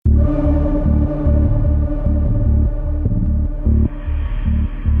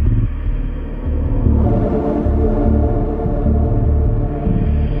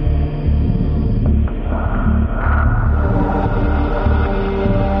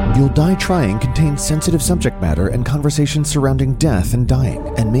You'll Die Trying contains sensitive subject matter and conversations surrounding death and dying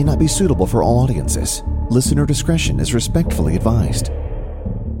and may not be suitable for all audiences. Listener discretion is respectfully advised.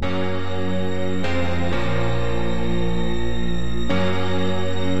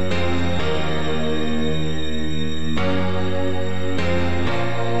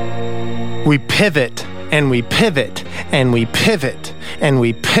 We pivot and we pivot and we pivot and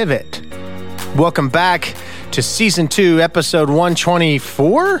we pivot. Welcome back to Season 2, Episode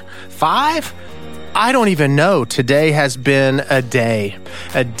 124? 5? I don't even know. Today has been a day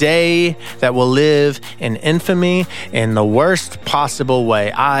that will live in infamy in the worst possible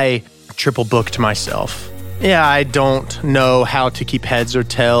way. I triple booked myself. Yeah, I don't know how to keep heads or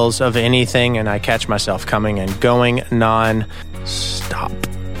tails of anything, and I catch myself coming and going non-stop.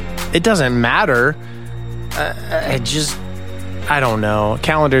 It doesn't matter. I don't know.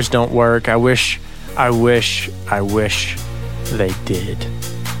 Calendars don't work. I wish they did.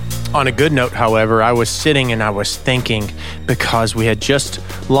 On a good note, however, I was sitting and I was thinking, because we had just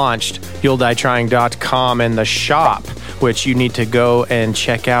launched You'llDieTrying.com and the shop, which you need to go and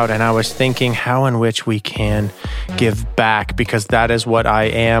check out. And I was thinking how in which we can give back, because that is what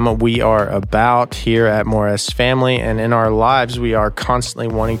we are about here at Morris Family. And in our lives, we are constantly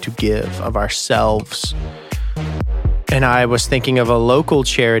wanting to give of ourselves. And I was thinking of a local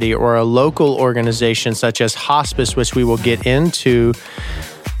charity or a local organization such as hospice, which we will get into.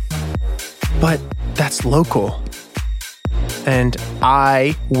 But that's local. And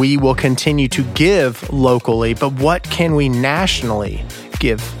we will continue to give locally, but what can we nationally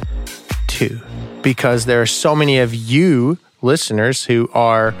give to? Because there are so many of you listeners who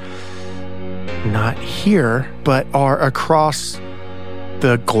are not here, but are across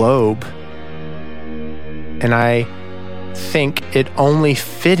the globe. And I think it only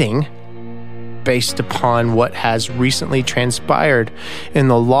fitting, based upon what has recently transpired in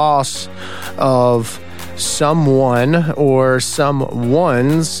the loss of someone or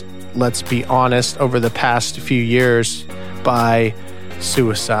someone's, let's be honest, over the past few years by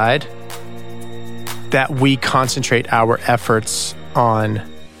suicide, that we concentrate our efforts on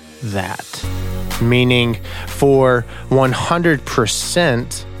that. Meaning for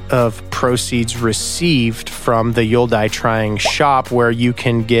 100% of proceeds received from the You'll Die Trying shop, where you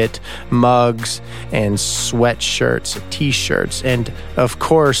can get mugs and sweatshirts, t-shirts, and of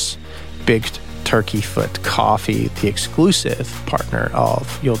course, Big Turkey Foot Coffee, the exclusive partner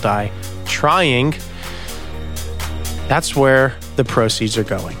of You'll Die Trying. That's where the proceeds are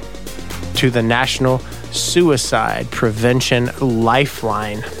going. To the National Suicide Prevention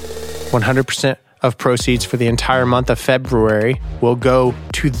Lifeline. 100% of proceeds for the entire month of February will go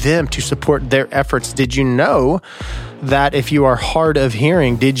to them to support their efforts. Did you know that if you are hard of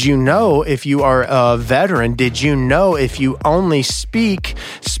hearing? Did you know if you are a veteran? Did you know if you only speak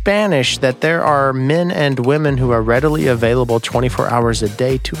Spanish that there are men and women who are readily available 24 hours a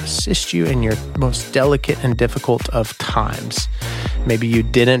day to assist you in your most delicate and difficult of times? Maybe you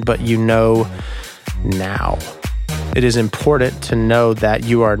didn't, but you know now. It is important to know that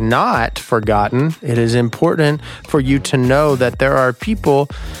you are not forgotten. It is important for you to know that there are people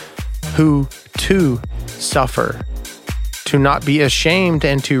who too suffer. To not be ashamed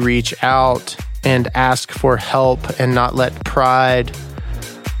and to reach out and ask for help and not let pride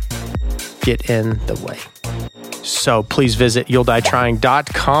get in the way. So please visit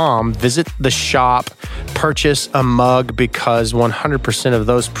You'llDieTrying.com, visit the shop, purchase a mug, because 100% of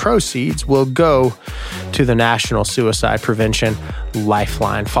those proceeds will go to the National Suicide Prevention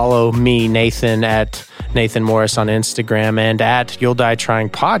Lifeline. Follow me, Nathan, at Nathan Morris on Instagram, and at You'll Die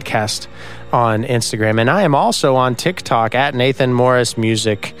Trying Podcast on Instagram. And I am also on TikTok at Nathan Morris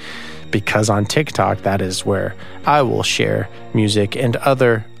Music, because on TikTok, that is where I will share music and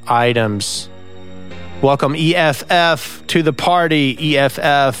other items. Welcome EFF to the party.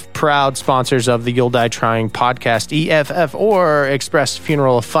 EFF, proud sponsors of the You'll Die Trying podcast. EFF, or Express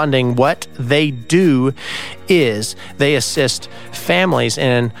Funeral Funding, what they do is they assist families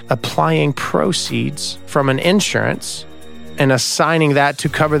in applying proceeds from an insurance and assigning that to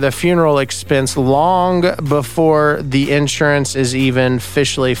cover the funeral expense long before the insurance is even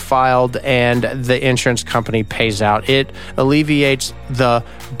officially filed and the insurance company pays out. It alleviates the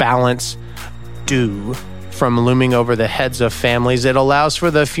balance due from looming over the heads of families. It allows for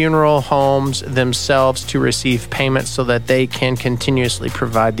the funeral homes themselves to receive payments so that they can continuously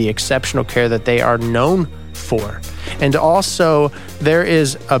provide the exceptional care that they are known for. And also, there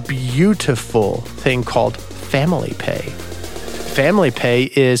is a beautiful thing called family pay. family pay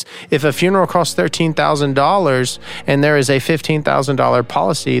is if a funeral costs $13,000 and there is a $15,000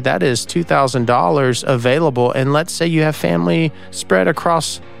 policy, that is $2,000 available. And let's say you have family spread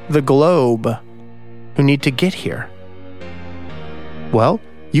across the globe who need to get here. Well,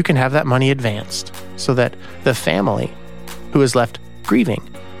 you can have that money advanced so that the family who is left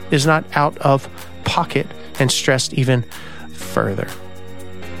grieving is not out of pocket and stressed even further.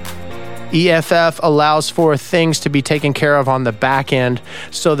 EFF allows for things to be taken care of on the back end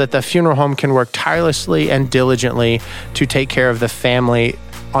so that the funeral home can work tirelessly and diligently to take care of the family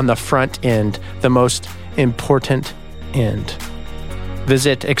on the front end, the most important end.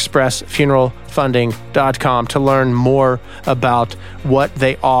 Visit expressfuneralfunding.com to learn more about what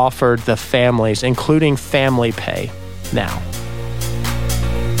they offered the families, including family pay now.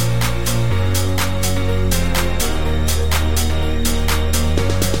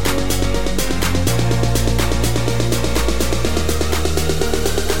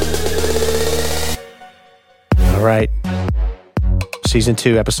 All right. Season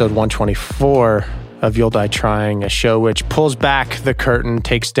 2, episode 124 of You'll Die Trying, a show which pulls back the curtain,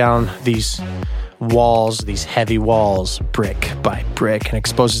 takes down these walls, these heavy walls, brick by brick, and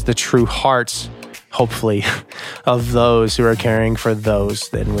exposes the true hearts, hopefully, of those who are caring for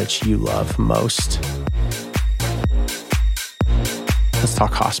those in which you love most. Let's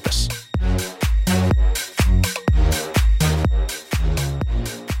talk hospice.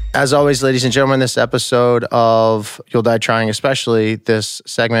 As always, ladies and gentlemen, this episode of You'll Die Trying, especially this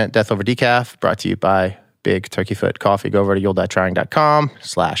segment, Death Over Decaf, brought to you by Big Turkey Foot Coffee. Go over to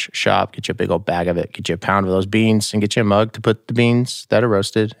you'lldieTrying.com/shop. Get you a big old bag of it. Get you a pound of those beans and get you a mug to put the beans that are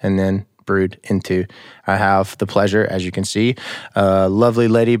roasted and then brewed into. I have the pleasure, as you can see, a lovely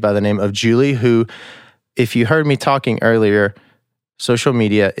lady by the name of Julie, who, if you heard me talking earlier, social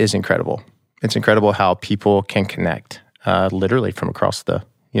media is incredible. It's incredible how people can connect literally from across the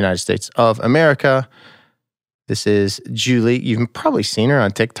United States of America. This is Julie. You've probably seen her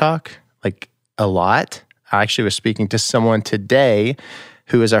on TikTok, like a lot. I actually was speaking to someone today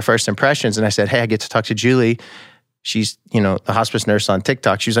who is our first impressions, and I said, hey, I get to talk to Julie. She's, the hospice nurse on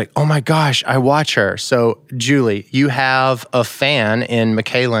TikTok. She was like, oh my gosh, I watch her. So Julie, you have a fan in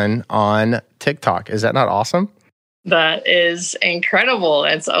McAllen on TikTok. Is that not awesome? That is incredible.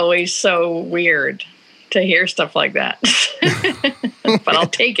 It's always so weird to hear stuff like that. But I'll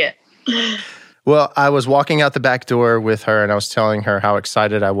take it. Well, I was walking out the back door with her and I was telling her how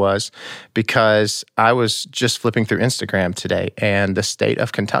excited I was because I was just flipping through Instagram today and the state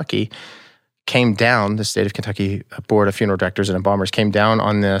of Kentucky the state of Kentucky Board of Funeral Directors and Embalmers came down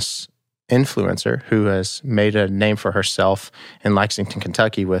on this influencer who has made a name for herself in Lexington,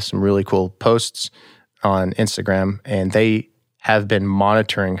 Kentucky with some really cool posts on Instagram. And they have been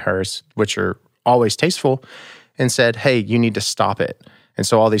monitoring hers, which are always tasteful, and said, hey, you need to stop it. And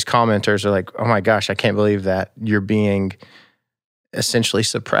so all these commenters are like, oh my gosh, I can't believe that you're being essentially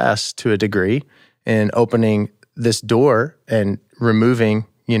suppressed to a degree and opening this door and removing,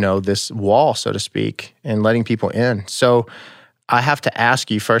 this wall, so to speak, and letting people in. So I have to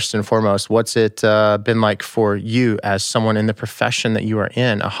ask you first and foremost, what's it been like for you as someone in the profession that you are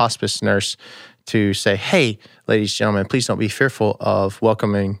in, a hospice nurse, to say, hey, ladies and gentlemen, please don't be fearful of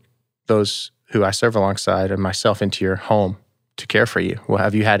welcoming those who I serve alongside and myself into your home to care for you. Well,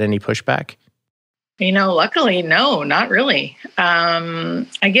 have you had any pushback? Luckily, no, not really.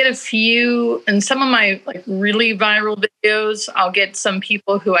 I get a few, in some of my really viral videos, I'll get some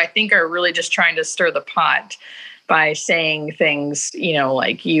people who I think are really just trying to stir the pot by saying things,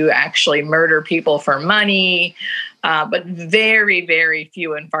 like you actually murder people for money, but very, very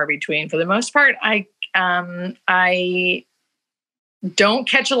few and far between. For the most part, I don't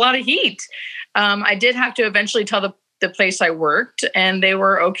catch a lot of heat. I did have to eventually tell the place I worked, and they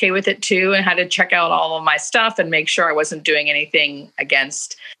were okay with it too, and had to check out all of my stuff and make sure I wasn't doing anything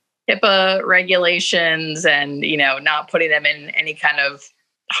against HIPAA regulations and, not putting them in any kind of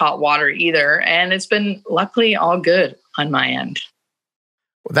hot water either. And it's been luckily all good on my end.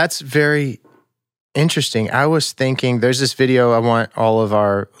 Well, that's very interesting. I was thinking there's this video I want all of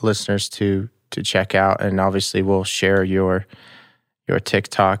our listeners to check out, and obviously we'll share your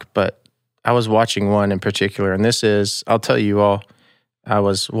TikTok, but I was watching one in particular, and this is, I'll tell you all, I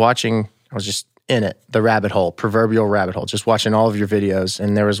was just in it, the rabbit hole, proverbial rabbit hole, just watching all of your videos.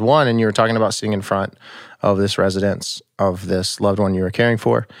 And there was one, and you were talking about sitting in front of this residence of this loved one you were caring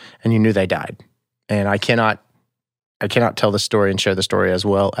for, and you knew they died. And I cannot tell the story and share the story as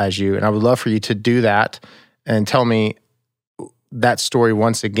well as you. And I would love for you to do that and tell me that story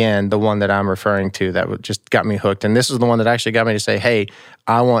once again, the one that I'm referring to that just got me hooked. And this is the one that actually got me to say, hey,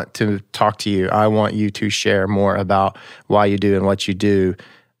 I want to talk to you. I want you to share more about why you do and what you do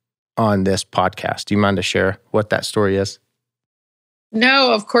on this podcast. Do you mind to share what that story is?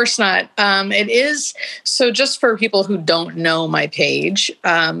 No, of course not. It is. So just for people who don't know my page,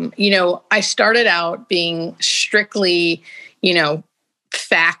 I started out being strictly,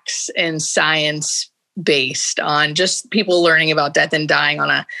 facts and science based on just people learning about death and dying on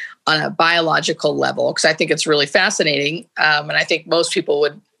a biological level, because I think it's really fascinating. And I think most people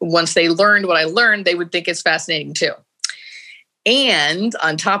would, once they learned what I learned, they would think it's fascinating too. And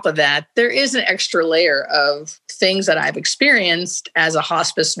on top of that, there is an extra layer of things that I've experienced as a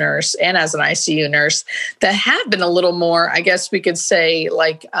hospice nurse and as an ICU nurse that have been a little more, I guess we could say,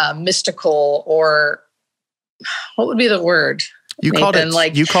 like mystical, or what would be the word? You called it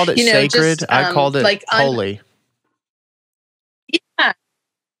sacred. Just, I called it like holy.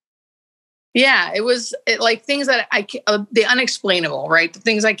 Yeah, it was like things that the unexplainable, right? The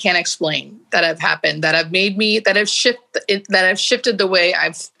things I can't explain that have happened, that have made me, that have shifted the way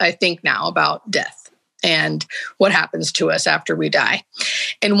I think now about death and what happens to us after we die.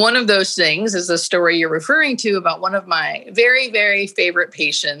 And one of those things is the story you're referring to about one of my very, very favorite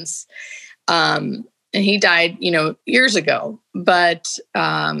patients. And he died, years ago, but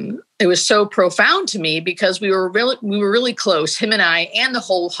it was so profound to me because we were really close, him and I, and the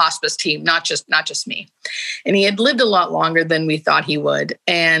whole hospice team, not just me. And he had lived a lot longer than we thought he would,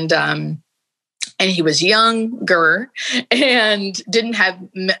 and he was younger and didn't have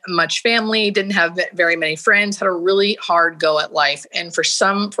much family, didn't have very many friends, had a really hard go at life. And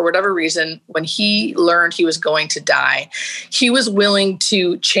for whatever reason, when he learned he was going to die, he was willing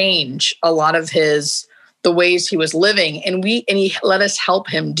to change a lot of the ways he was living. And he let us help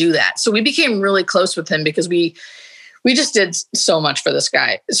him do that. So we became really close with him because we just did so much for this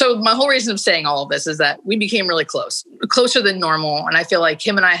guy. So my whole reason of saying all of this is that we became really closer than normal. And I feel like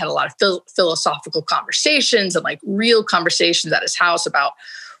him and I had a lot of philosophical conversations and like real conversations at his house about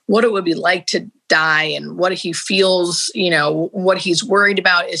what it would be like to die and what he feels, what he's worried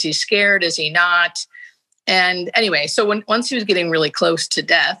about. Is he scared? Is he not? And anyway, so once he was getting really close to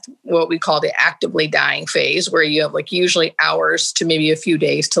death, what we call the actively dying phase, where you have like usually hours to maybe a few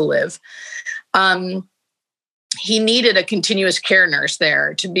days to live, he needed a continuous care nurse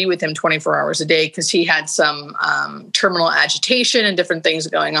there to be with him 24 hours a day because he had some terminal agitation and different things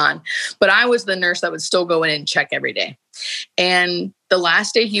going on. But I was the nurse that would still go in and check every day. And the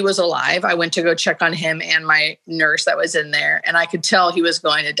last day he was alive, I went to go check on him and my nurse that was in there. And I could tell he was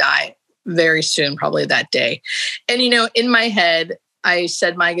going to die very soon, probably that day. And, in my head, I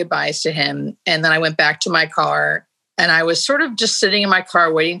said my goodbyes to him. And then I went back to my car. And I was sort of just sitting in my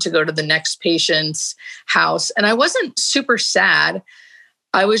car waiting to go to the next patient's house. And I wasn't super sad.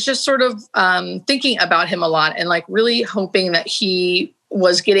 I was just sort of thinking about him a lot and like really hoping that he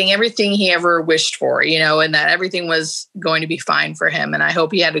was getting everything he ever wished for, and that everything was going to be fine for him. And I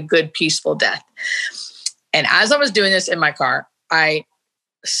hope he had a good, peaceful death. And as I was doing this in my car, I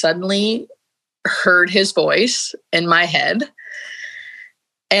suddenly heard his voice in my head.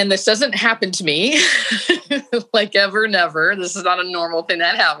 And this doesn't happen to me like ever, never. This is not a normal thing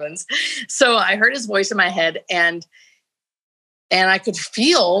that happens. So I heard his voice in my head and I could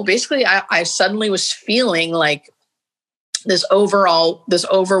feel, basically, I suddenly was feeling like this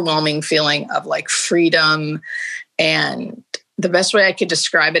overwhelming feeling of like freedom. And the best way I could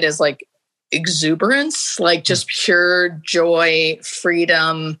describe it is like exuberance, like just pure joy,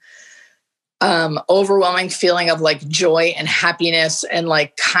 freedom, overwhelming feeling of like joy and happiness and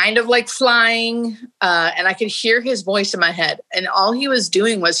like kind of like flying. And I could hear his voice in my head. And all he was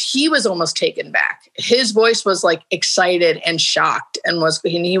doing was he was almost taken back. His voice was like excited and shocked and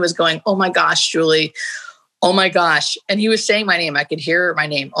he was going, "Oh my gosh, Julie. Oh my gosh." And he was saying my name. I could hear my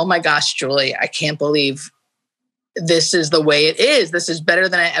name. "Oh my gosh, Julie, I can't believe this is the way it is. This is better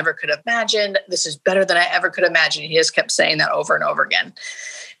than I ever could have imagined. This is better than I ever could imagine." He just kept saying that over and over again.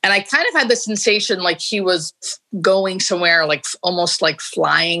 And I kind of had the sensation like he was going somewhere, like almost like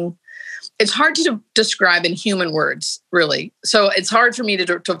flying. It's hard to describe in human words, really. So it's hard for me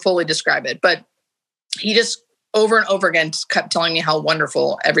to fully describe it. But he just over and over again kept telling me how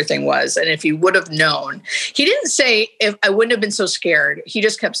wonderful everything was. And if he would have known, he didn't say if I wouldn't have been so scared. He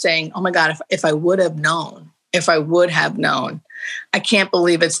just kept saying, "Oh my God, if I would have known. If I would have known, I can't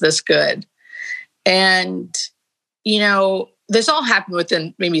believe it's this good." And, this all happened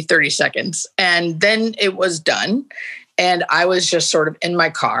within maybe 30 seconds. And then it was done. And I was just sort of in my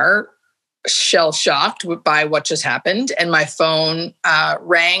car, shell shocked by what just happened. And my phone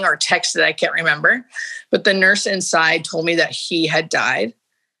rang or texted, I can't remember. But the nurse inside told me that he had died.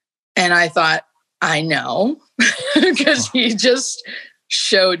 And I thought, I know, because he just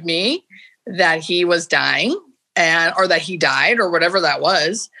showed me that he was dying or that he died or whatever that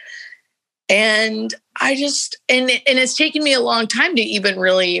was. And I just, and it's taken me a long time to even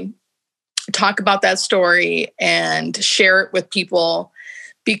really talk about that story and share it with people,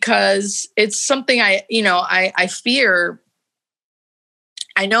 because it's something I fear.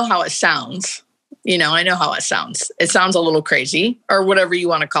 I know how it sounds. I know how it sounds. It sounds a little crazy or whatever you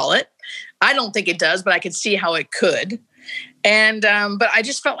want to call it. I don't think it does, but I could see how it could. And, but I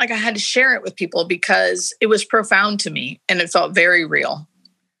just felt like I had to share it with people because it was profound to me and it felt very real.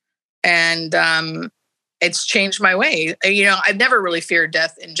 And, it's changed my way. I've never really feared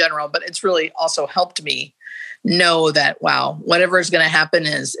death in general, but it's really also helped me know that, wow, whatever is going to happen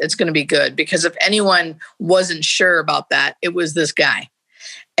it's going to be good. Because if anyone wasn't sure about that, it was this guy.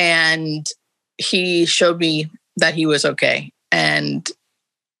 And he showed me that he was okay. And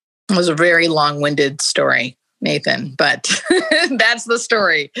it was a very long-winded story, Nathan, but that's the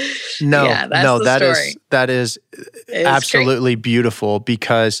story. That is absolutely beautiful,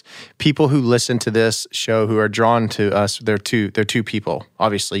 because people who listen to this show who are drawn to us, they're two people.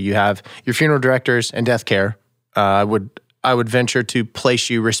 Obviously, you have your funeral directors and death care. I would venture to place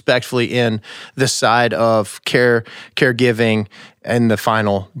you respectfully in the side of caregiving in the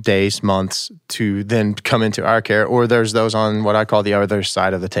final days, months to then come into our care. Or there's those on what I call the other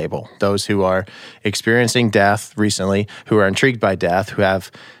side of the table, those who are experiencing death recently, who are intrigued by death, who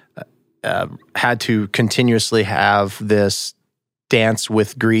have had to continuously have this dance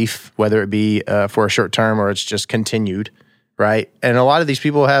with grief, whether it be for a short term or it's just continued, right? And a lot of these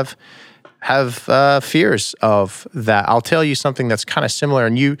people have fears of that. I'll tell you something that's kind of similar,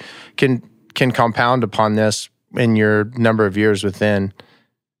 and you can compound upon this in your number of years within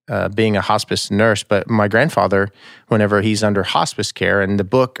being a hospice nurse. But my grandfather, whenever he's under hospice care, and the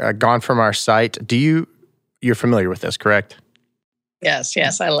book Gone From Our Sight, you're familiar with this, correct?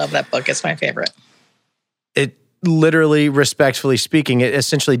 Yes, I love that book. It's my favorite. It literally, respectfully speaking, it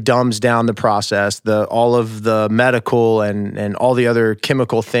essentially dumbs down the process, all of the medical and all the other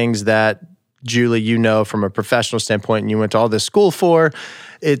chemical things that, Julie, from a professional standpoint, and you went to all this school for.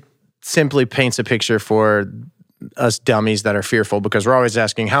 It simply paints a picture for us dummies that are fearful, because we're always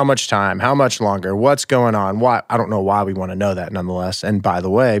asking how much time, how much longer, what's going on, why. I don't know why we want to know that nonetheless. And by the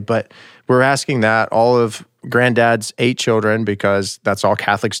way, but we're asking that all of Granddad's 8 children, because that's all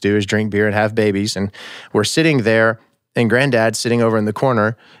Catholics do is drink beer and have babies. And we're sitting there, and Granddad's sitting over in the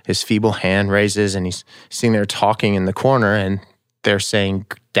corner, his feeble hand raises, and he's sitting there talking in the corner, and they're saying,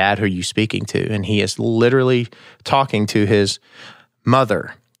 "Dad, who are you speaking to?" And he is literally talking to his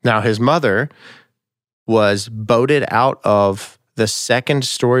mother. Now, his mother was boated out of the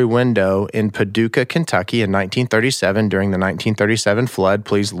second-story window in Paducah, Kentucky in 1937 during the 1937 flood.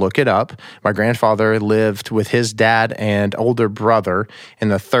 Please look it up. My grandfather lived with his dad and older brother in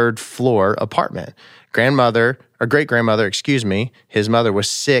the third-floor apartment. Great-grandmother, his mother was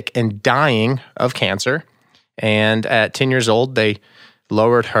sick and dying of cancer. And at 10 years old, they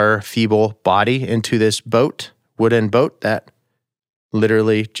lowered her feeble body into this wooden boat that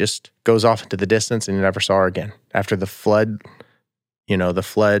literally just goes off into the distance, and you never saw her again. After the flood, the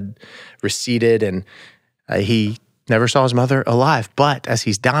flood receded, and he never saw his mother alive. But as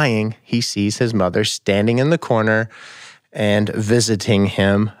he's dying, he sees his mother standing in the corner and visiting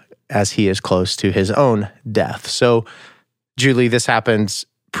him as he is close to his own death. So, Julie, this happens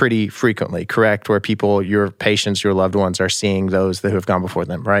pretty frequently, correct? Where people, your patients, your loved ones, are seeing those who have gone before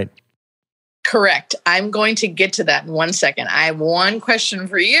them, right? Correct. I'm going to get to that in 1 second. I have one question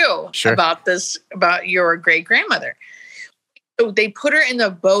for you about your great-grandmother. So they put her in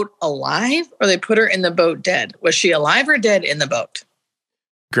the boat alive, or they put her in the boat dead? Was she alive or dead in the boat?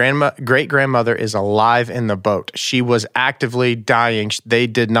 Great-grandmother is alive in the boat. She was actively dying. They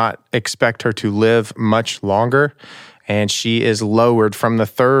did not expect her to live much longer, and she is lowered from the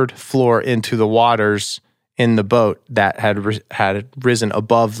third floor into the waters in the boat that had risen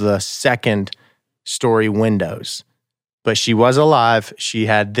above the second-story windows. But she was alive. She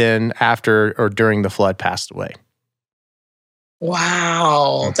had then, after or during the flood, passed away.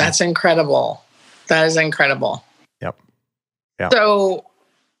 Wow, mm-hmm. That's incredible. That is incredible. Yep. So,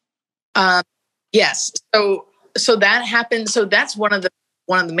 yes. So that happened. So that's one of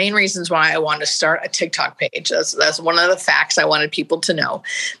one of the main reasons why I wanted to start a TikTok page. That's one of the facts I wanted people to know,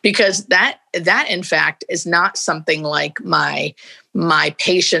 because that in fact is not something like my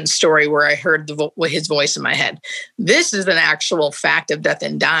patient's story where I heard his voice in my head. This is an actual fact of death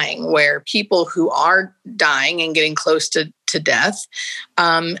and dying, where people who are dying and getting close to death,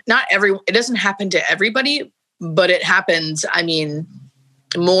 it doesn't happen to everybody, but it happens. I mean,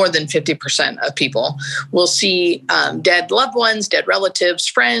 more than 50% of people will see dead loved ones, dead relatives,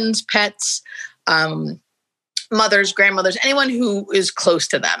 friends, pets, mothers, grandmothers, anyone who is close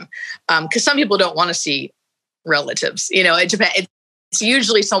to them. Because some people don't want to see relatives. It depends. It's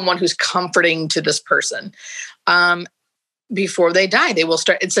usually someone who's comforting to this person. Before they die, they will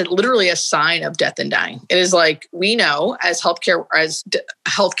start. It's literally a sign of death and dying. It is like, we know as healthcare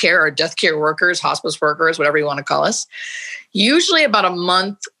or death care workers, hospice workers, whatever you want to call us, usually about a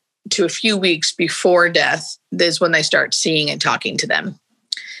month to a few weeks before death is when they start seeing and talking to them.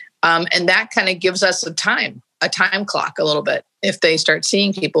 And that kind of gives us a time clock a little bit. If they start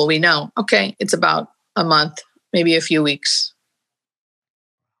seeing people, we know, okay, it's about a month, maybe a few weeks.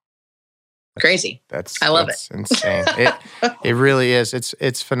 Crazy. I love it. Insane. It really is.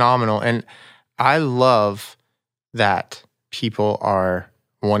 It's phenomenal. And I love that people are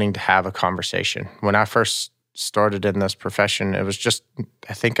wanting to have a conversation. When I first started in this profession, it was just,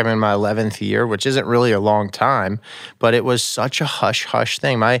 I think I'm in my 11th year, which isn't really a long time, but it was such a hush-hush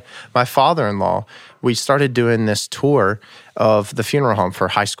thing. My father-in-law, we started doing this tour of the funeral home for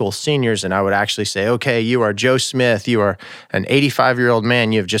high school seniors, and I would actually say, okay, you are Joe Smith, you are an 85-year-old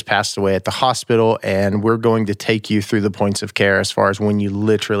man, you have just passed away at the hospital, and we're going to take you through the points of care as far as when you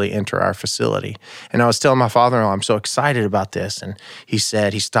literally enter our facility. And I was telling my father-in-law, I'm so excited about this, and he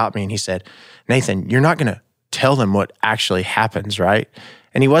stopped me and he said, Nathan, you're not going to tell them what actually happens, right?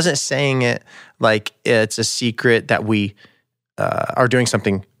 And he wasn't saying it like it's a secret that we are doing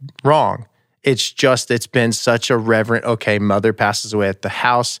something wrong. It's been such a reverent, okay, mother passes away at the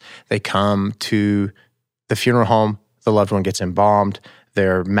house. They come to the funeral home. The loved one gets embalmed.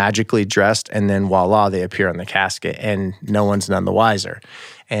 They're magically dressed. And then voila, they appear on the casket and no one's none the wiser.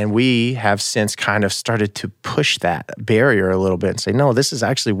 And we have since kind of started to push that barrier a little bit and say, no, this is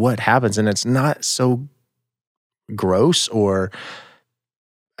actually what happens. And it's not so gross, or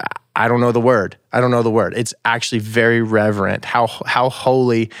I don't know the word. It's actually very reverent. How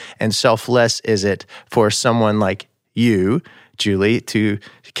holy and selfless is it for someone like you, Julie, to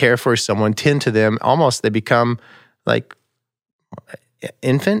care for someone, tend to them, almost they become like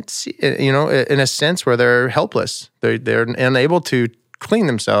infants, in a sense where they're helpless. They're unable to clean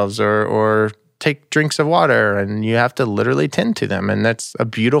themselves or take drinks of water, and you have to literally tend to them. And that's a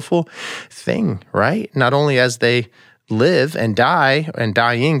beautiful thing, right? Not only as they live and die and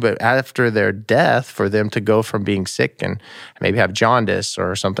dying, but after their death, for them to go from being sick and maybe have jaundice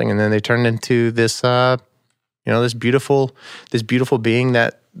or something, and then they turn into this, this beautiful being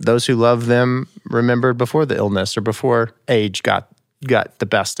that those who love them remembered before the illness or before age got the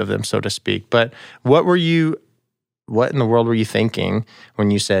best of them, so to speak. But what in the world were you thinking when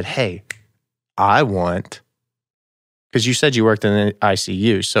you said, hey, because you said you worked in the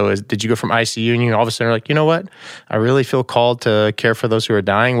ICU. So did you go from ICU and you all of a sudden are like, you know what? I really feel called to care for those who are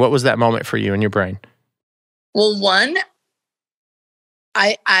dying. What was that moment for you in your brain? Well, one,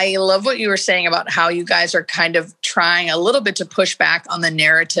 I love what you were saying about how you guys are kind of trying a little bit to push back on the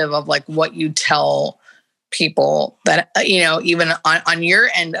narrative of like what you tell people that, even on your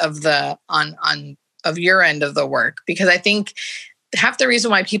end of your end of the work, because I think half the reason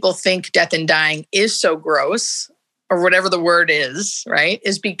why people think death and dying is so gross, or whatever the word is, right,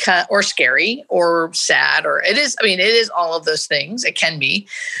 is because, or scary or sad, or it is all of those things. It can be.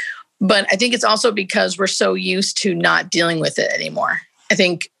 But I think it's also because we're so used to not dealing with it anymore. I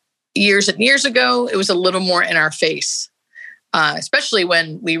think years and years ago, it was a little more in our face, especially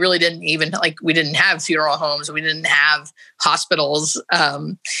when we really didn't even, we didn't have funeral homes. We didn't have hospitals.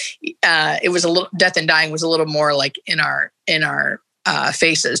 It was a little, death and dying was a little more like in our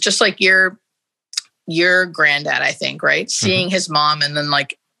faces, just like your granddad, I think, right? Seeing his mom and then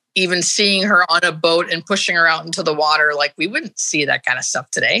even seeing her on a boat and pushing her out into the water, we wouldn't see that kind of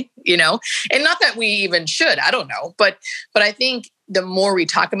stuff today, and not that we even should, I don't know. But I think the more we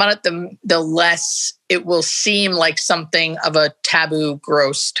talk about it, the less it will seem like something of a taboo,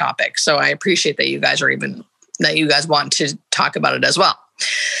 gross topic. So I appreciate that you guys want to talk about it as well.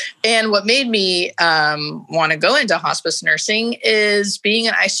 And what made me want to go into hospice nursing is being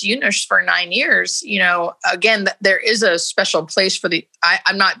an ICU nurse for 9 years. Again, there is a special place for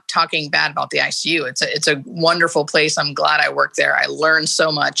I'm not talking bad about the ICU. It's a wonderful place. I'm glad I work there. I learned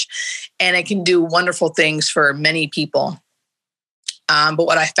so much, and it can do wonderful things for many people. But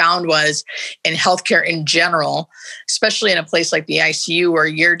what I found was in healthcare in general, especially in a place like the ICU where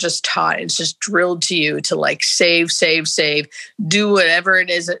you're just taught, it's just drilled to you to like save, do whatever it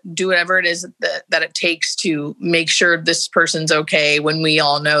is that it takes to make sure this person's okay when we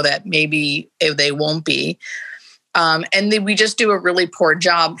all know that maybe they won't be. And then we just do a really poor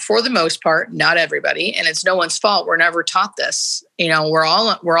job for the most part, not everybody. And it's no one's fault. We're never taught this. We're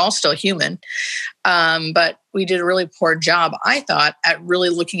all still human. But we did a really poor job, I thought, at really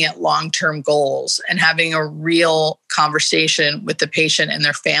looking at long-term goals and having a real conversation with the patient and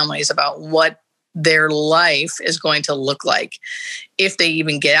their families about what their life is going to look like if they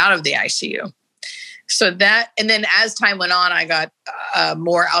even get out of the ICU. So that, and then as time went on, I got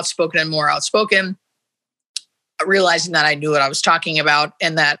more outspoken, realizing that I knew what I was talking about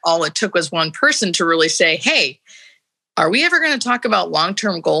and that all it took was one person to really say, hey, are we ever going to talk about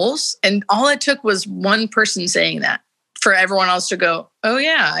long-term goals? And all it took was one person saying that for everyone else to go, oh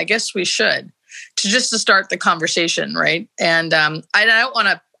yeah, I guess we should, to start the conversation. Right. And I don't want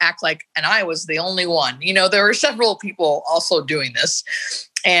to act like, and I was the only one, there were several people also doing this.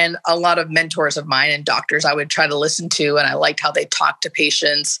 And a lot of mentors of mine and doctors I would try to listen to, and I liked how they talked to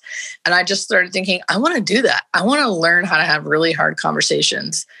patients. And I just started thinking, I want to do that. I want to learn how to have really hard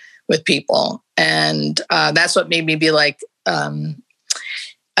conversations with people. And that's what made me be like, I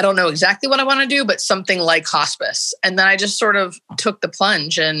don't know exactly what I want to do, but something like hospice. And then I just sort of took the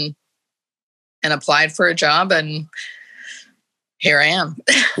plunge and applied for a job, and here I am.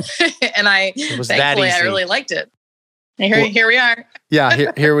 And thankfully, I really liked it. Here we are.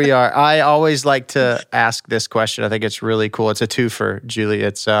 Yeah, here we are. I always like to ask this question. I think it's really cool. It's a twofer, Julie.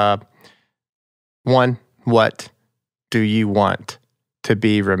 It's one, what do you want to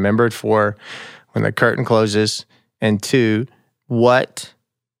be remembered for when the curtain closes? And two, what,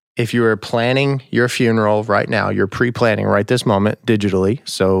 if you were planning your funeral right now, you're pre-planning right this moment digitally.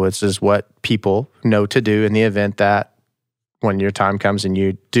 So this is what people know to do in the event that when your time comes and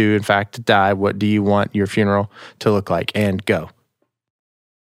you do, in fact, die, what do you want your funeral to look like? And go.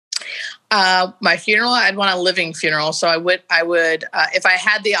 My funeral, I'd want a living funeral. So I would, if I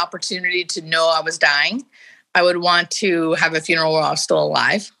had the opportunity to know I was dying, I would want to have a funeral while I was still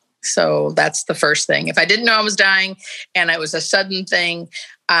alive. So that's the first thing. If I didn't know I was dying and it was a sudden thing,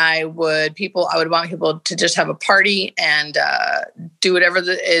 I would want people to just have a party and do whatever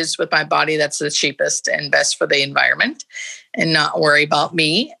is with my body that's the cheapest and best for the environment, and not worry about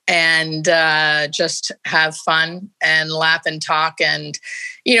me, and just have fun and laugh and talk and,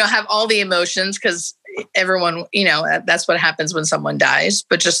 have all the emotions, because everyone, that's what happens when someone dies.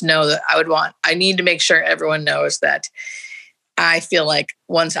 But just know that I need to make sure everyone knows that I feel like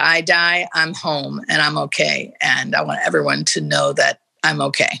once I die, I'm home and I'm okay. And I want everyone to know that I'm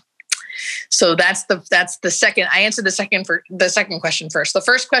okay. So that's the second. I answered the second question first. The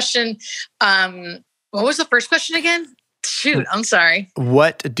first question, what was the first question again? Shoot, I'm sorry.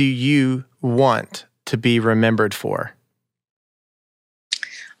 What do you want to be remembered for?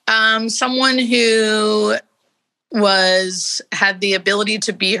 Someone who had the ability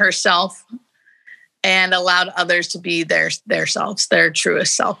to be herself and allowed others to be their selves, their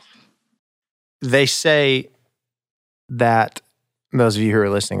truest self. They say that, those of you who are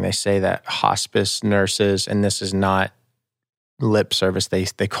listening, they say that hospice nurses, and this is not lip service, they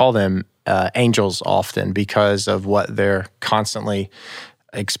call them angels often because of what they're constantly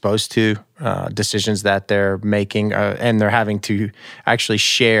exposed to, decisions that they're making, and they're having to actually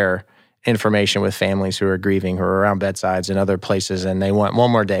share information with families who are grieving, who are around bedsides and other places, and they want one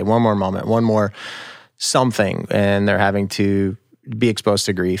more day, one more moment, one more something, and they're having to be exposed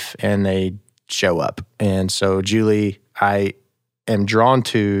to grief, and they show up. And so, Julie, I am drawn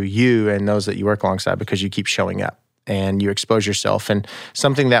to you and those that you work alongside because you keep showing up and you expose yourself. And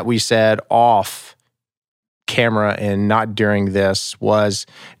something that we said off camera and not during this was,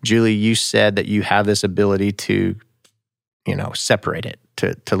 Julie, you said that you have this ability to, separate it,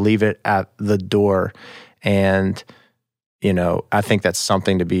 to leave it at the door. And, I think that's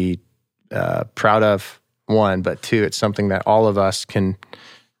something to be proud of, one, but two, it's something that all of us can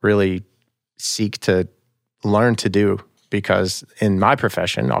really seek to learn to do, because in my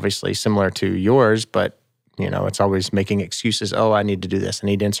profession, obviously similar to yours, but it's always making excuses. Oh, I need to do this. I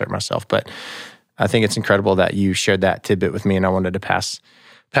need to insert myself. But I think it's incredible that you shared that tidbit with me, and I wanted to pass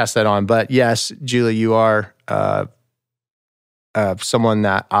that on. But yes, Julie, you are someone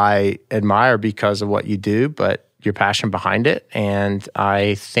that I admire because of what you do, but your passion behind it. And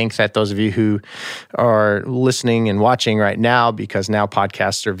I think that those of you who are listening and watching right now, because now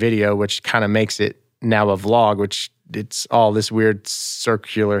podcasts are video, which kind of makes it now a vlog, which it's all this weird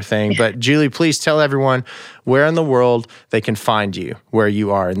circular thing. But Julie, please tell everyone where in the world they can find you, where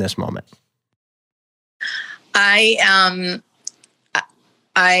you are in this moment. I am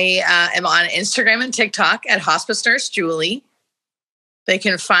on Instagram and TikTok at Hospice Nurse Julie. They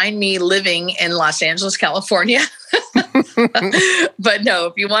can find me living in Los Angeles, California. But no,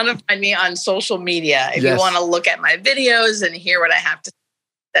 if you want to find me on social media, if you want to look at my videos and hear what I have to say,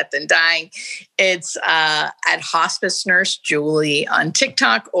 Death and Dying, it's at Hospice Nurse Julie on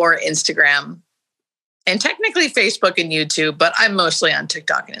TikTok or Instagram. And technically Facebook and YouTube, but I'm mostly on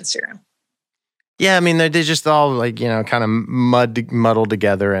TikTok and Instagram. Yeah, I mean, they're just all like, kind of muddled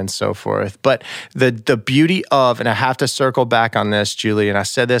together and so forth. But the beauty of, and I have to circle back on this, Julie, and I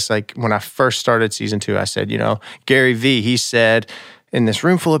said this like when I first started season 2, I said, Gary Vee, he said, in this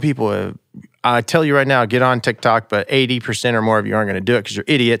room full of people, I tell you right now, get on TikTok, but 80% or more of you aren't going to do it because you're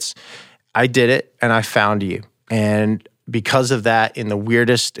idiots. I did it, and I found you. And because of that, in the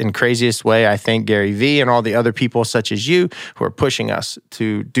weirdest and craziest way, I thank Gary Vee and all the other people such as you who are pushing us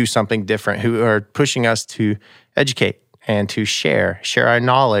to do something different, who are pushing us to educate and to share our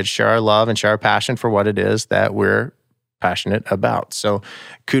knowledge, share our love, and share our passion for what it is that we're passionate about. So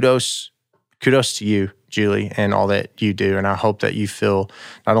kudos to you, Julie, and all that you do. And I hope that you feel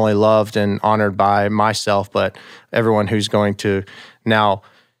not only loved and honored by myself, but everyone who's going to now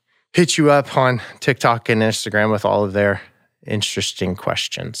hit you up on TikTok and Instagram with all of their interesting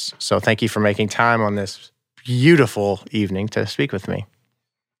questions. So thank you for making time on this beautiful evening to speak with me.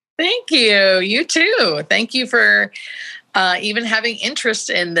 Thank you. You too. Thank you for even having interest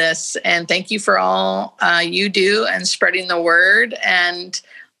in this. And thank you for all you do and spreading the word and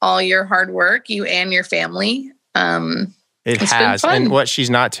all your hard work, you and your family. It has. And what she's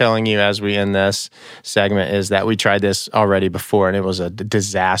not telling you as we end this segment is that we tried this already before and it was a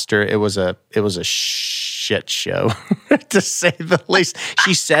disaster. It was a shit show, to say the least.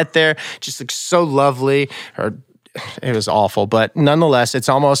 She sat there, just looked so lovely. It was awful. But nonetheless, it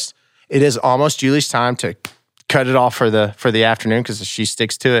is almost Julie's time to cut it off for the afternoon because she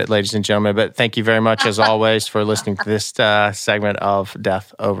sticks to it, ladies and gentlemen. But thank you very much, as always, for listening to this segment of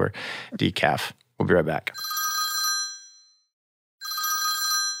Death Over Decaf. We'll be right back.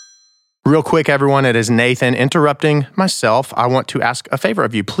 Real quick, everyone, it is Nathan interrupting myself. I want to ask a favor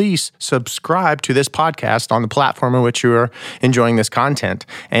of you. Please subscribe to this podcast on the platform in which you are enjoying this content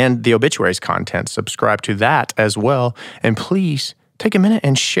and the obituaries content. Subscribe to that as well. And please take a minute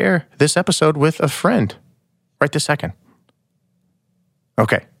and share this episode with a friend right this second.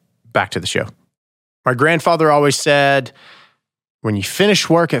 Okay, back to the show. My grandfather always said, when you finish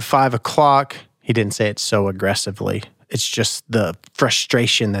work at 5 o'clock, he didn't say it so aggressively. It's just the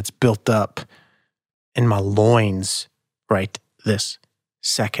frustration that's built up in my loins right this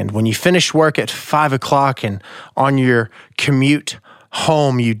second. When you finish work at 5 o'clock and on your commute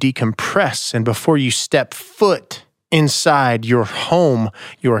home, you decompress. And before you step foot inside your home,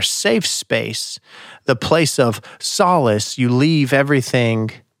 your safe space, the place of solace, you leave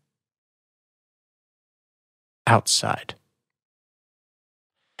everything outside.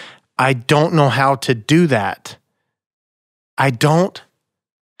 I don't know how to do that. I don't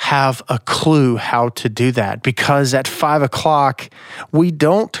have a clue how to do that because at 5 o'clock, we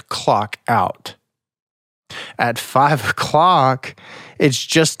don't clock out. At 5 o'clock, it's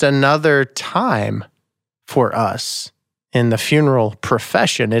just another time for us in the funeral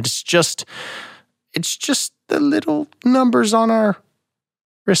profession. It's just the little numbers on our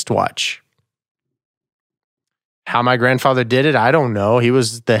wristwatch. How my grandfather did it, I don't know. He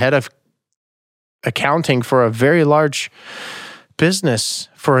was the head of accounting for a very large business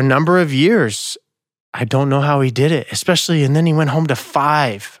for a number of years. I don't know how he did it, especially, and then he went home to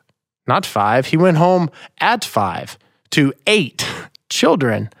 5. Not 5, he went home at 5 to 8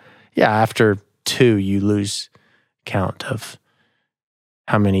 children. Yeah, after 2, you lose count of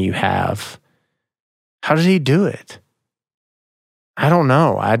how many you have. How did he do it? I don't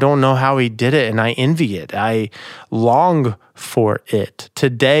know. I don't know how he did it, and I envy it. I long for it.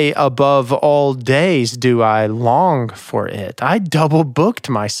 Today, above all days, do I long for it. I double booked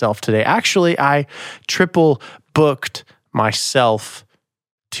myself today. Actually, I triple booked myself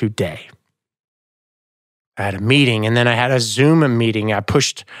today. I had a meeting, and then I had a Zoom meeting. I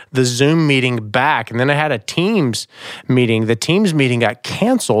pushed the Zoom meeting back, and then I had a Teams meeting. The Teams meeting got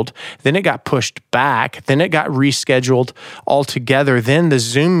canceled. Then it got pushed back. Then it got rescheduled altogether. Then the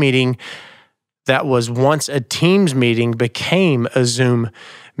Zoom meeting that was once a Teams meeting became a Zoom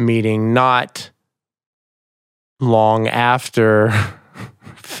meeting not long after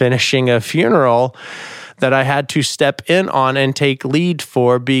finishing a funeral. that I had to step in on and take lead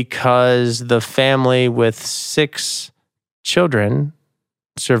for because the family with 6 children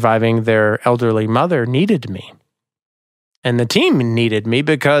surviving their elderly mother needed me. And the team needed me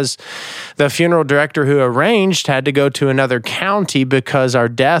because the funeral director who arranged had to go to another county because our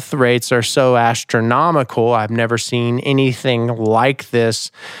death rates are so astronomical. I've never seen anything like this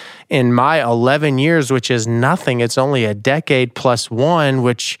in my 11 years, which is nothing. It's only a decade plus 1,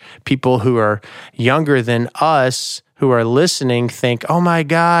 which people who are younger than us who are listening think, oh my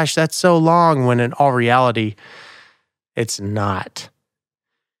gosh, that's so long, when in all reality, it's not.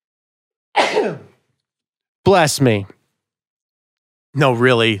 Bless me. No,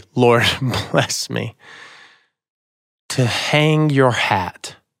 really, Lord, bless me. To hang your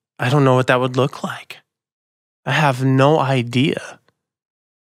hat. I don't know what that would look like. I have no idea.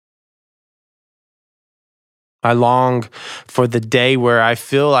 I long for the day where I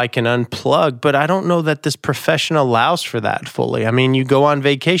feel I can unplug, but I don't know that this profession allows for that fully. I mean, you go on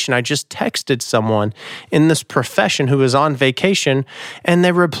vacation. I just texted someone in this profession who was on vacation, and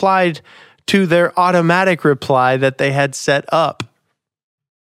they replied to their automatic reply that they had set up.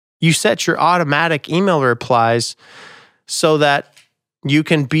 You set your automatic email replies so that you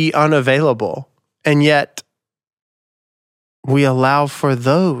can be unavailable. And yet, we allow for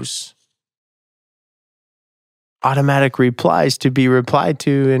those automatic replies to be replied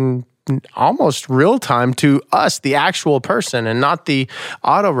to in almost real time to us, the actual person, and not the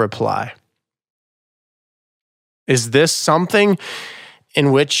auto reply. Is this something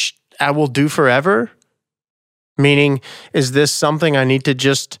in which I will do forever? Meaning, is this something I need to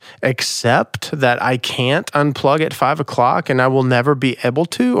just accept that I can't unplug at 5 o'clock and I will never be able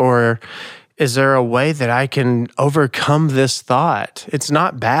to? Or is there a way that I can overcome this thought? It's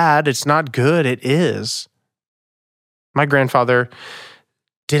not bad. It's not good. It is. My grandfather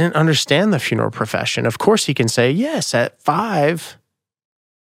didn't understand the funeral profession. Of course, he can say, yes, at 5,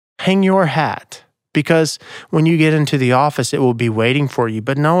 hang your hat. Because when you get into the office, it will be waiting for you.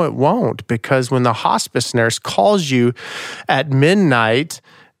 But no, it won't. Because when the hospice nurse calls you at midnight,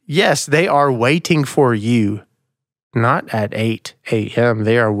 yes, they are waiting for you. Not at 8 a.m.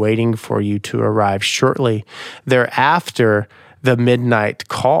 They are waiting for you to arrive shortly thereafter the midnight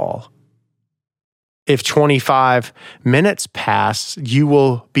call. If 25 minutes pass, you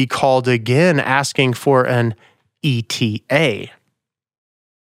will be called again asking for an ETA.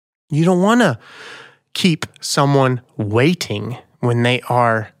 You don't want to keep someone waiting when they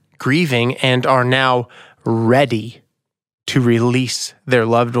are grieving and are now ready to release their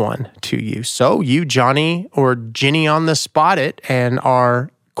loved one to you. So you, Johnny or Jenny, on the spot it and are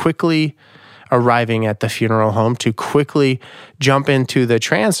quickly arriving at the funeral home to quickly jump into the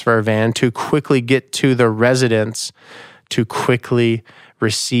transfer van, to quickly get to the residence, to quickly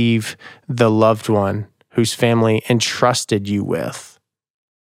receive the loved one whose family entrusted you with.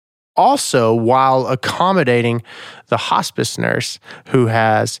 Also, while accommodating the hospice nurse who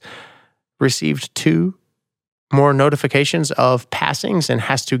has received 2 more notifications of passings and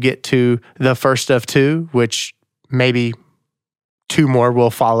has to get to the first of 2, which maybe 2 more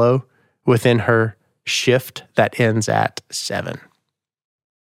will follow within her shift that ends at 7.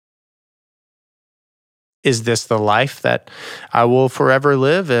 Is this the life that I will forever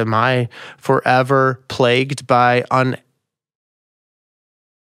live? Am I forever plagued by unable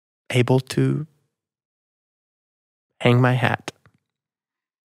to hang my hat?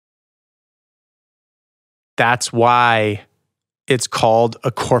 That's why it's called a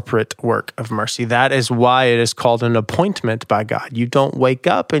corporate work of mercy. That is why it is called an appointment by God. You don't wake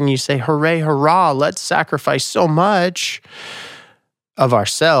up and you say, hooray, hurrah, let's sacrifice so much of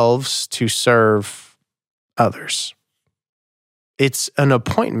ourselves to serve others. It's an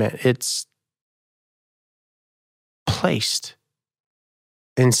appointment. It's placed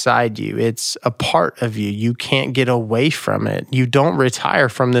inside you. It's a part of you. You can't get away from it. You don't retire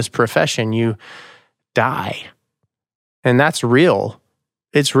from this profession. You die. And that's real.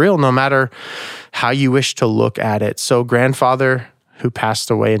 It's real no matter how you wish to look at it. So grandfather, who passed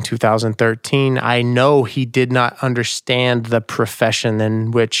away in 2013, I know he did not understand the profession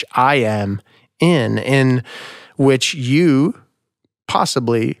in which I am in which you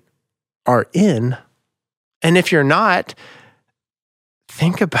possibly are in. And if you're not,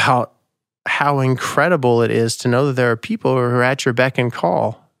 think about how incredible it is to know that there are people who are at your beck and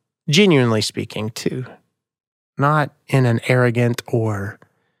call, genuinely speaking too, not in an arrogant or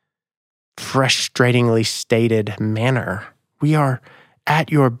frustratingly stated manner. We are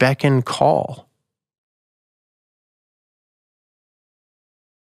at your beck and call.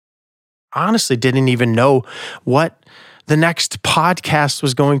 I honestly didn't even know what the next podcast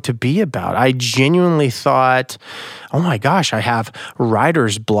was going to be about. I genuinely thought, oh my gosh, I have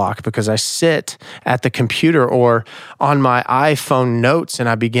writer's block because I sit at the computer or on my iPhone notes and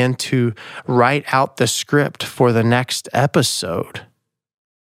I begin to write out the script for the next episode.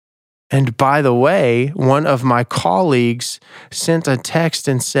 And by the way, one of my colleagues sent a text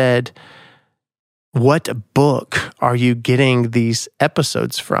and said, "What book are you getting these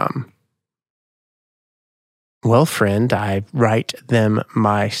episodes from?" Well, friend, I write them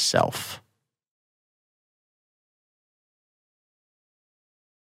myself.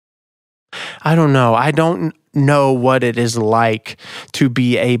 I don't know. I don't know what it is like to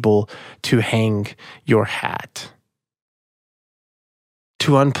be able to hang your hat.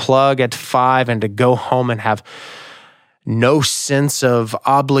 To unplug at 5 and to go home and have no sense of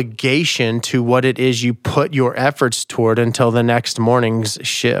obligation to what it is you put your efforts toward until the next morning's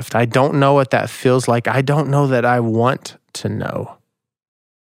shift. I don't know what that feels like. I don't know that I want to know.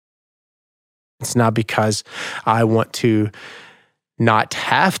 It's not because I want to not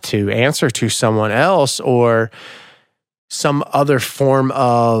have to answer to someone else or some other form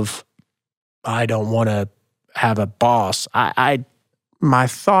of, I don't want to have a boss. My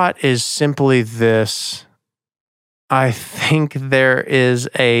thought is simply this. I think there is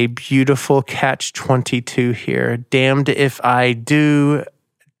a beautiful catch-22 here. Damned if I do,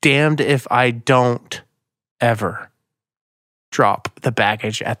 damned if I don't ever drop the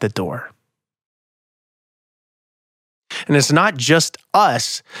baggage at the door. And it's not just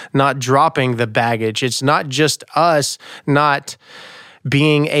us not dropping the baggage. It's not just us not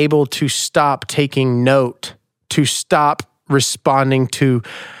being able to stop taking note, to stop responding to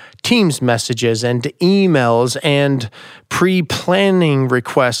Teams messages and emails and pre-planning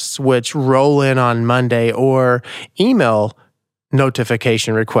requests which roll in on Monday, or email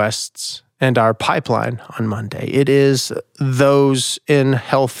notification requests and our pipeline on Monday. It is those in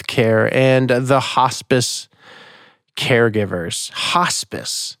healthcare and the hospice caregivers.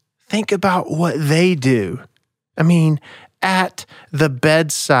 Hospice. Think about what they do. I mean, at the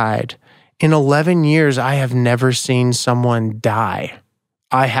bedside, in 11 years, I have never seen someone die.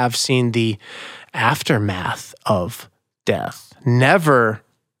 I have seen the aftermath of death, never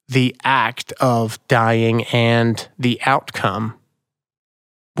the act of dying and the outcome,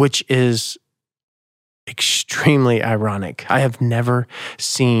 which is extremely ironic. I have never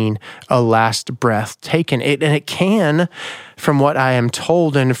seen a last breath taken. And it can, from what I am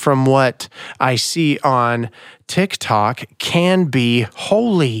told and from what I see on TikTok, can be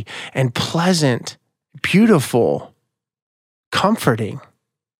holy and pleasant, beautiful, comforting.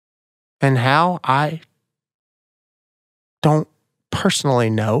 And how? I don't personally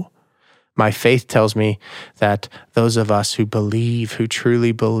know. My faith tells me that those of us who believe, who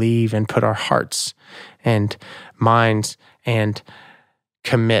truly believe and put our hearts and minds and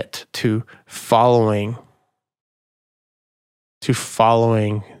commit to following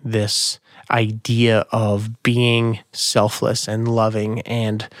this idea of being selfless and loving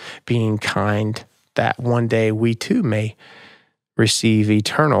and being kind, that one day we too may receive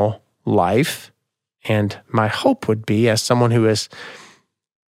eternal life. And my hope would be, as someone who is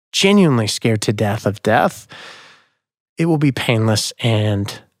genuinely scared to death of death, it will be painless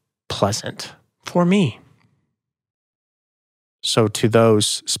and pleasant for me. So to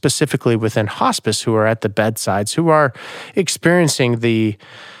those specifically within hospice who are at the bedsides, who are experiencing the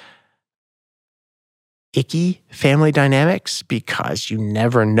icky family dynamics, because you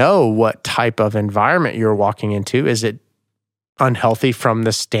never know what type of environment you're walking into. Is it unhealthy from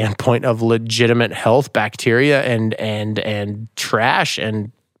the standpoint of legitimate health, bacteria and trash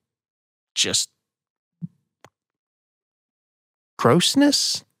and just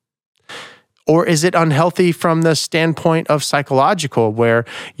grossness? Or is it unhealthy from the standpoint of psychological, where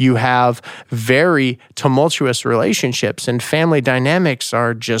you have very tumultuous relationships and family dynamics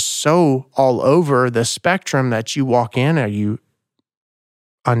are just so all over the spectrum that you walk in, are you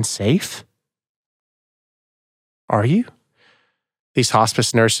unsafe? Are you? These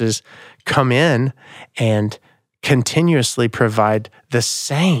hospice nurses come in and continuously provide the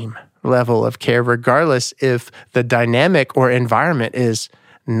same level of care, regardless if the dynamic or environment is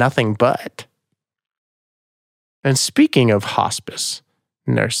nothing but. And speaking of hospice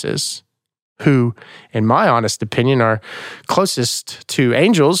nurses, who, in my honest opinion, are closest to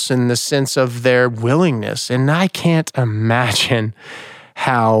angels in the sense of their willingness, and I can't imagine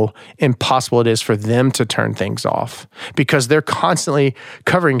how impossible it is for them to turn things off, because they're constantly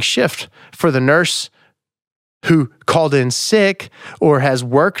covering shift for the nurse who called in sick or has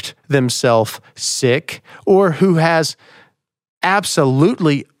worked themselves sick or who has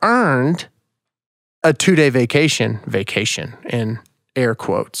absolutely earned a 2-day vacation in air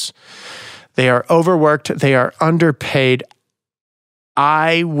quotes. They are overworked. They are underpaid.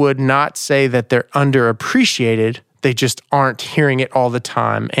 I would not say that they're underappreciated. They just aren't hearing it all the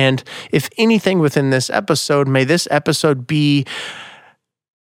time. And if anything within this episode, may this episode be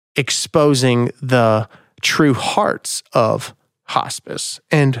exposing the true hearts of hospice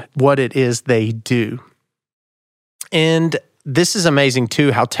and what it is they do. And this is amazing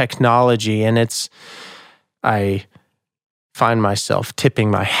too, how technology, and I find myself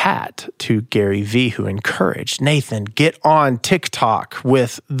tipping my hat to Gary Vee, who encouraged Nathan, get on TikTok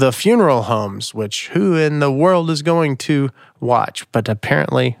with the funeral homes, which who in the world is going to watch? But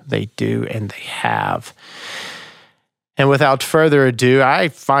apparently they do, and they have. And without further ado, I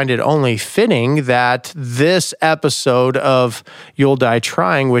find it only fitting that this episode of You'll Die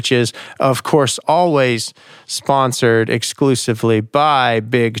Trying, which is, of course, always sponsored exclusively by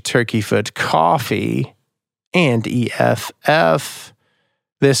Big Turkey Foot Coffee and EFF,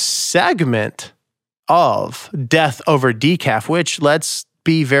 this segment of Death Over Decaf, which, let's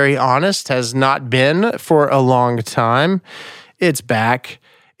be very honest, has not been for a long time. It's back.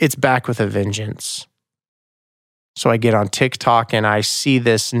 It's back with a vengeance. So I get on TikTok and I see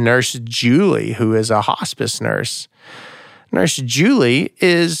this Nurse Julie, who is a hospice nurse. Nurse Julie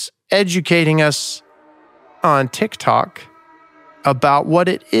is educating us on TikTok about what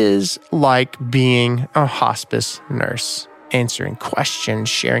it is like being a hospice nurse, answering questions,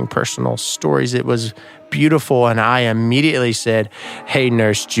 sharing personal stories. It was beautiful, and I immediately said, hey,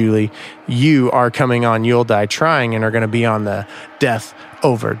 Nurse Julie, you are coming on You'll Die Trying and are going to be on the Death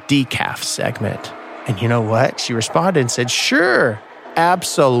Over Decaf segment. And you know what? She responded and said, sure,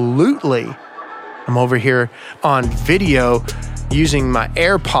 absolutely. I'm over here on video using my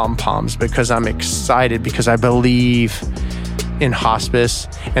air pom-poms because I'm excited, because I believe in hospice,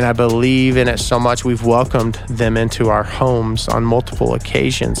 and I believe in it so much. We've welcomed them into our homes on multiple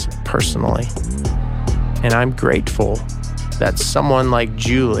occasions personally. And I'm grateful that someone like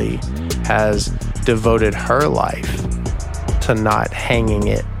Julie has devoted her life to not hanging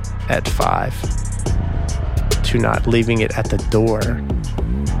it at 5, to not leaving it at the door.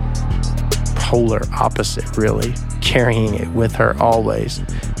 Polar opposite, really. Carrying it with her always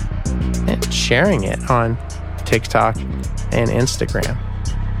and sharing it on TikTok and Instagram.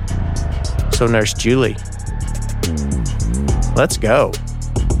 So Nurse Julie, let's go.